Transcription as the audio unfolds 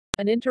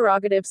An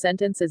interrogative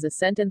sentence is a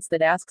sentence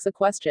that asks a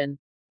question.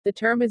 The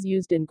term is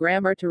used in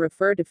grammar to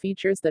refer to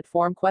features that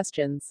form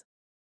questions.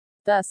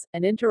 Thus,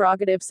 an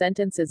interrogative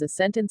sentence is a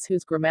sentence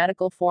whose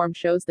grammatical form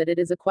shows that it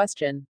is a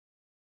question.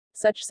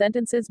 Such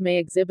sentences may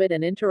exhibit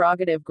an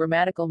interrogative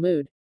grammatical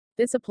mood.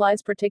 This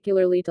applies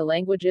particularly to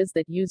languages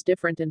that use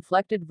different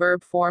inflected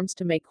verb forms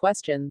to make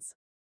questions.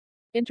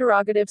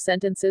 Interrogative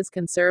sentences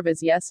can serve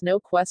as yes/no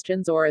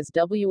questions or as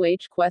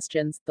WH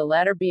questions, the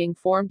latter being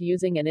formed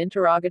using an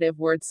interrogative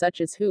word such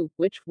as who,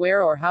 which,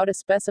 where, or how to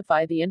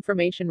specify the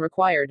information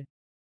required.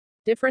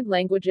 Different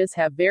languages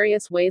have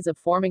various ways of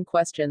forming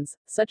questions,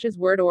 such as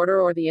word order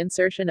or the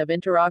insertion of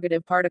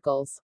interrogative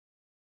particles.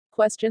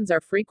 Questions are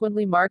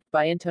frequently marked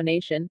by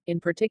intonation, in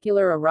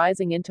particular a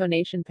rising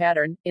intonation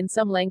pattern. In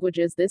some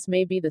languages, this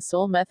may be the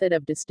sole method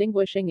of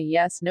distinguishing a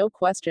yes/no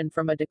question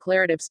from a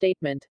declarative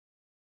statement.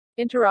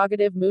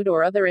 Interrogative mood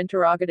or other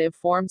interrogative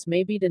forms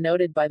may be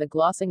denoted by the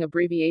glossing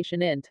abbreviation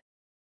int.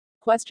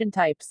 Question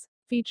types.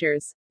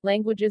 Features.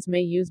 Languages may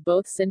use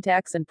both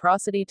syntax and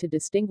prosody to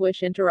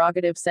distinguish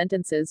interrogative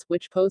sentences,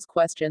 which pose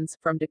questions,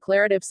 from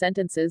declarative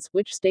sentences,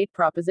 which state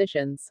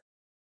propositions.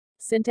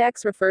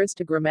 Syntax refers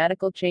to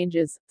grammatical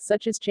changes,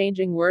 such as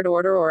changing word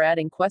order or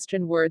adding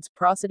question words.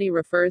 Prosody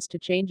refers to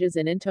changes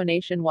in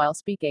intonation while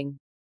speaking.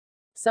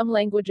 Some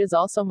languages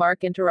also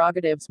mark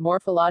interrogatives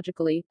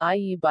morphologically,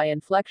 i.e., by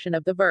inflection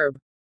of the verb.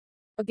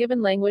 A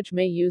given language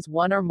may use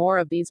one or more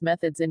of these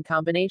methods in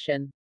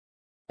combination.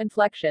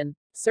 Inflection.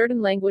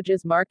 Certain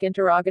languages mark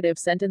interrogative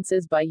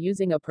sentences by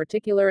using a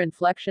particular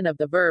inflection of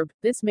the verb.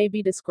 This may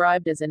be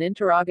described as an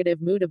interrogative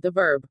mood of the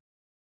verb.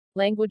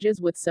 Languages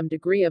with some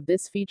degree of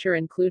this feature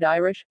include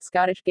Irish,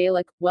 Scottish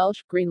Gaelic,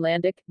 Welsh,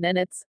 Greenlandic,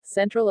 Nenets,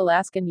 Central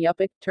Alaskan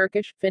Yupik,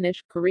 Turkish,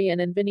 Finnish, Korean,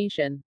 and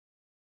Venetian.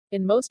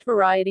 In most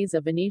varieties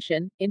of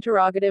Venetian,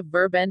 interrogative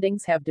verb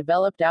endings have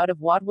developed out of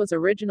what was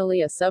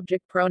originally a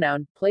subject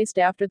pronoun, placed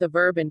after the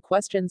verb in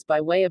questions by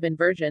way of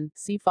inversion.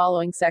 See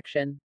following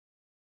section.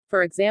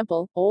 For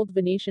example, Old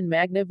Venetian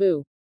magna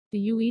vu. The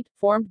uit,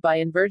 formed by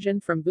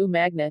inversion from vu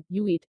magna,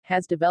 uit,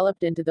 has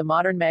developed into the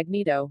modern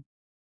magneto.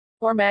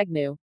 Or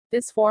magnu.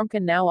 This form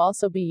can now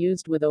also be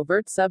used with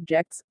overt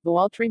subjects,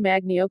 voaltri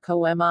magnio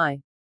co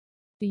mi.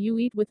 Do you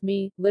eat with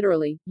me,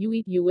 literally, you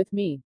eat you with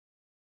me.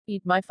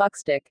 Eat my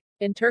fuckstick.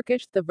 In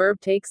Turkish, the verb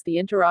takes the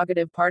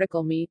interrogative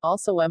particle mi,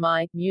 also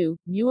mi,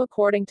 mu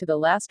according to the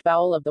last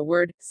vowel of the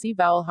word, see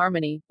vowel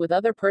harmony, with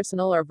other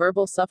personal or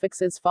verbal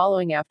suffixes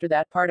following after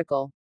that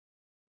particle.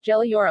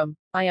 Geliorum,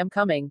 I am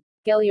coming.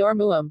 Gelior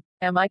muum,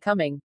 am I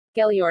coming?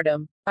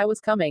 Geliordum, I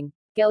was coming.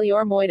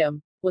 Gelior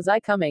moidum, was I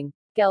coming?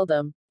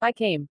 Geldum, I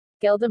came.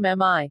 Geldum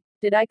mi,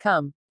 did I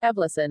come?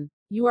 Evlison,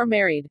 you are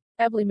married.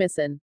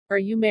 Evlimissen, are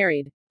you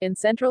married? In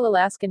Central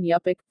Alaskan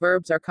Yupik,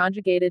 verbs are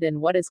conjugated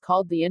in what is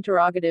called the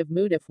interrogative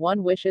mood if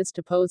one wishes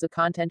to pose a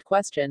content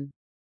question.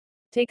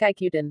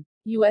 Takeikutan,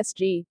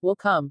 USG, will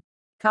come.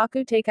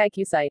 Kaku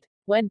takeikusite,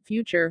 when,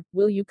 future,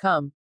 will you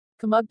come?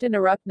 Kamugta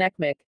naruk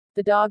nekmik,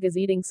 the dog is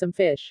eating some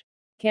fish.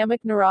 Kamik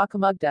nara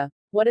kamugta,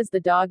 what is the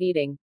dog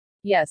eating?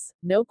 Yes,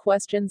 no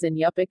questions in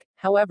Yupik,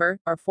 however,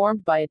 are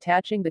formed by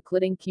attaching the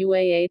cliding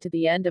qaa to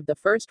the end of the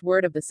first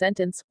word of the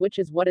sentence, which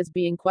is what is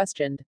being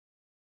questioned.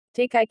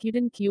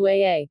 Takeikutan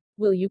qaa,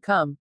 will you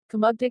come?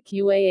 Kamugta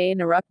qaa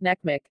naruk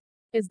nekmik,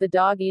 is the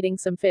dog eating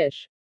some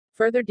fish?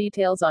 Further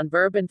details on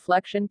verb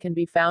inflection can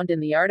be found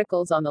in the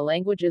articles on the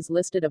languages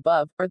listed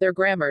above, or their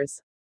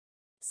grammars.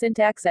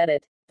 Syntax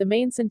edit. The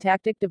main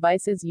syntactic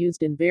devices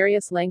used in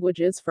various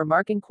languages for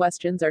marking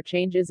questions are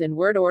changes in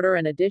word order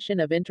and addition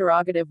of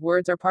interrogative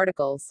words or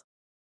particles.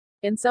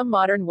 In some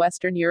modern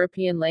Western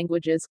European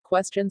languages,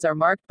 questions are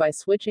marked by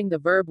switching the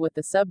verb with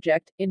the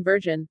subject,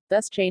 inversion,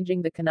 thus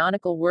changing the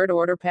canonical word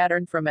order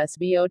pattern from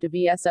SVO to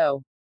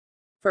VSO.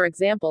 For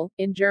example,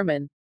 in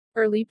German,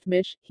 liebt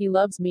mich, he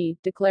loves me,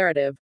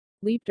 declarative.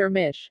 Liebt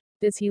mich,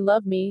 does he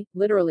love me,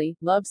 literally,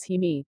 loves he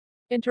me.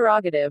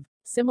 Interrogative.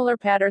 Similar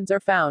patterns are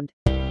found.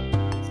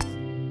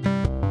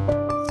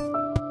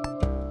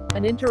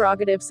 An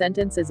interrogative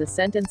sentence is a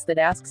sentence that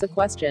asks a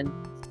question.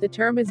 The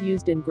term is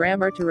used in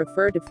grammar to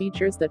refer to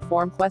features that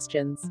form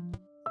questions.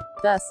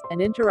 Thus,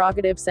 an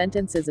interrogative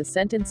sentence is a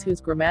sentence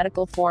whose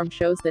grammatical form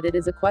shows that it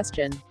is a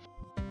question.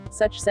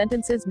 Such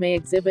sentences may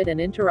exhibit an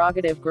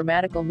interrogative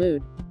grammatical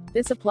mood.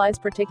 This applies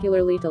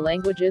particularly to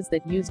languages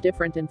that use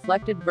different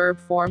inflected verb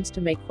forms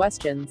to make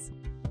questions.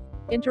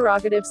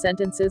 Interrogative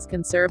sentences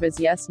can serve as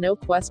yes/no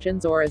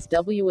questions or as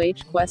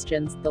WH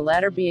questions, the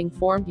latter being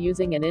formed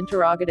using an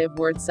interrogative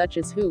word such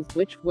as who,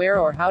 which, where,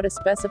 or how to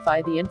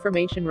specify the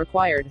information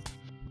required.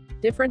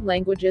 Different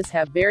languages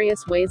have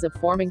various ways of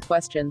forming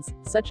questions,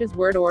 such as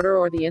word order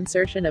or the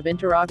insertion of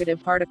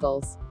interrogative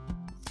particles.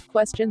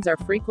 Questions are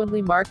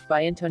frequently marked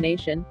by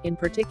intonation, in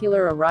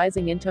particular a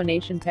rising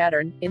intonation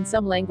pattern. In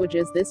some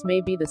languages, this may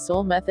be the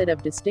sole method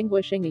of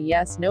distinguishing a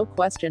yes/no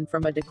question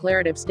from a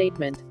declarative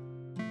statement.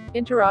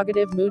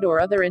 Interrogative mood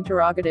or other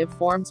interrogative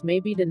forms may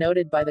be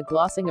denoted by the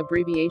glossing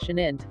abbreviation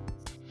int.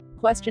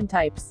 Question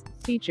types.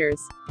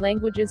 Features.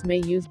 Languages may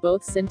use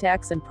both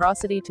syntax and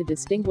prosody to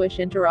distinguish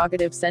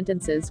interrogative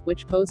sentences,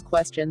 which pose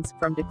questions,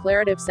 from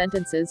declarative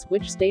sentences,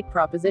 which state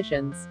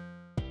propositions.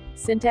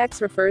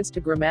 Syntax refers to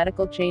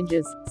grammatical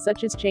changes,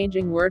 such as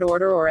changing word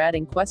order or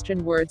adding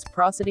question words.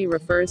 Prosody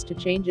refers to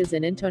changes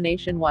in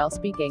intonation while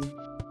speaking.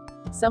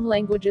 Some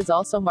languages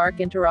also mark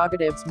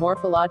interrogatives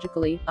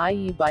morphologically,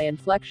 i.e., by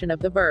inflection of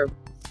the verb.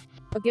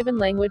 A given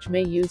language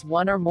may use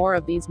one or more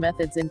of these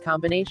methods in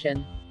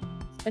combination.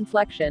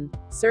 Inflection.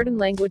 Certain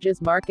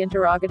languages mark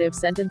interrogative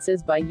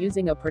sentences by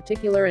using a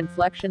particular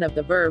inflection of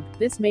the verb.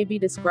 This may be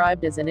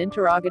described as an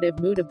interrogative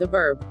mood of the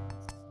verb.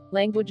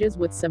 Languages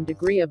with some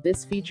degree of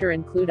this feature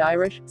include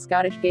Irish,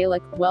 Scottish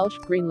Gaelic, Welsh,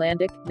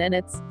 Greenlandic,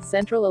 Nenets,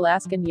 Central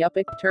Alaskan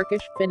Yupik,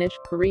 Turkish, Finnish,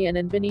 Korean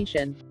and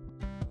Venetian.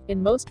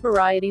 In most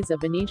varieties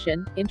of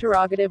Venetian,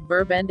 interrogative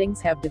verb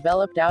endings have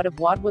developed out of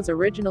what was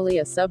originally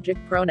a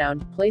subject pronoun,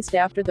 placed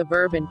after the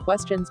verb in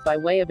questions by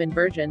way of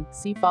inversion.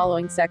 See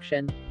following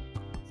section.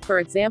 For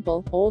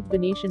example, Old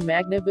Venetian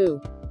magna vu.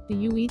 The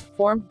uit,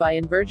 formed by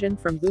inversion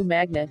from vu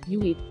magna,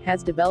 uit,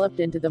 has developed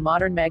into the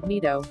modern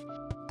magneto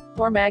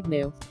or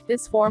magnu.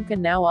 This form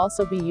can now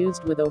also be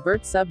used with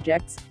overt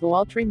subjects,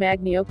 voaltri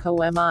magnio co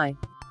mi.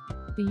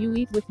 The you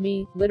eat with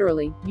me,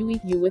 literally, you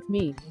eat you with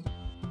me.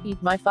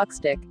 Eat my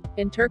fuckstick.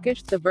 In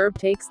Turkish, the verb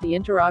takes the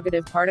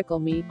interrogative particle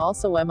me,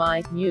 also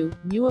mi,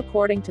 mu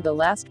according to the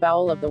last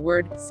vowel of the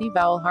word. See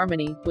vowel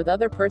harmony, with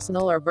other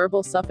personal or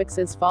verbal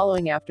suffixes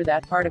following after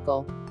that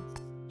particle.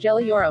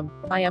 Geliorum,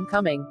 I am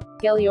coming.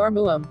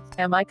 Geliormuum,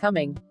 am I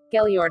coming?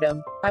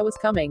 Geliordum, I was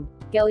coming.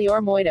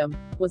 Geliormoidum,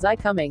 was I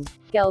coming?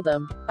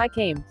 Geldum, I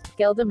came.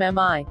 Geldum am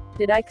I?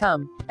 Did I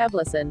come?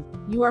 Eblison,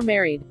 you are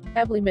married.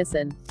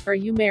 Eblimissen, are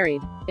you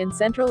married? In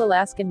Central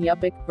Alaskan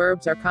Yupik,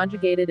 verbs are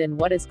conjugated in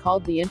what is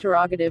called the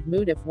interrogative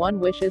mood if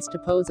one wishes to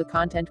pose a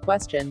content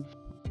question.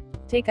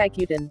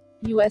 Takeikutan,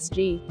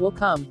 USG, will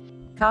come.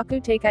 Kaku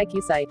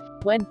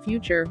takeikusite, when,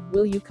 future,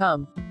 will you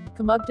come?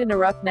 Kamugda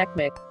naruk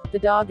nekmik, the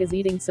dog is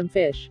eating some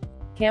fish.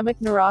 Kamik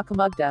nara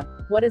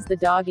kamugda, what is the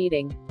dog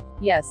eating?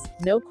 Yes,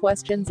 no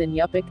questions in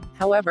Yupik,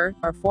 however,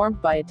 are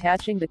formed by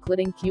attaching the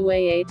cliding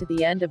qaa to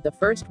the end of the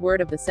first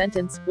word of the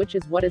sentence, which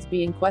is what is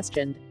being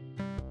questioned.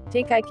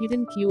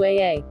 Takeikutan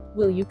qaa,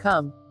 will you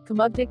come?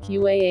 Kamugda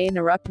qaa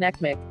naruk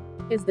nekmik,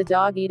 is the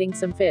dog eating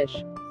some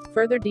fish?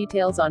 Further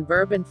details on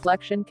verb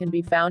inflection can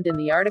be found in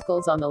the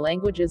articles on the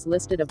languages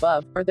listed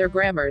above, or their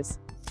grammars.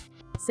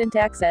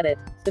 Syntax edit.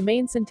 The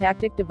main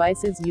syntactic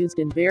devices used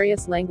in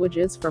various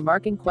languages for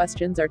marking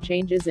questions are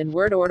changes in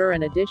word order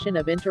and addition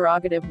of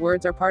interrogative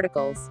words or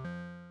particles.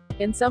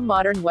 In some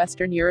modern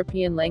Western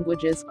European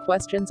languages,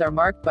 questions are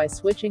marked by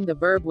switching the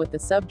verb with the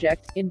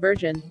subject,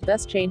 inversion,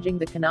 thus changing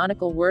the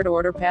canonical word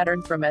order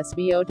pattern from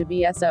SVO to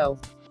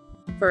VSO.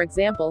 For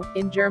example,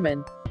 in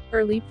German,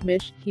 liebt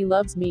mich, he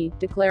loves me,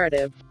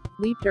 declarative.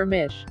 Liebt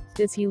mich,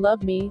 does he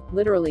love me,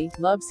 literally,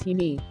 loves he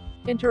me.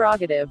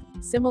 Interrogative.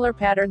 Similar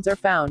patterns are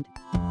found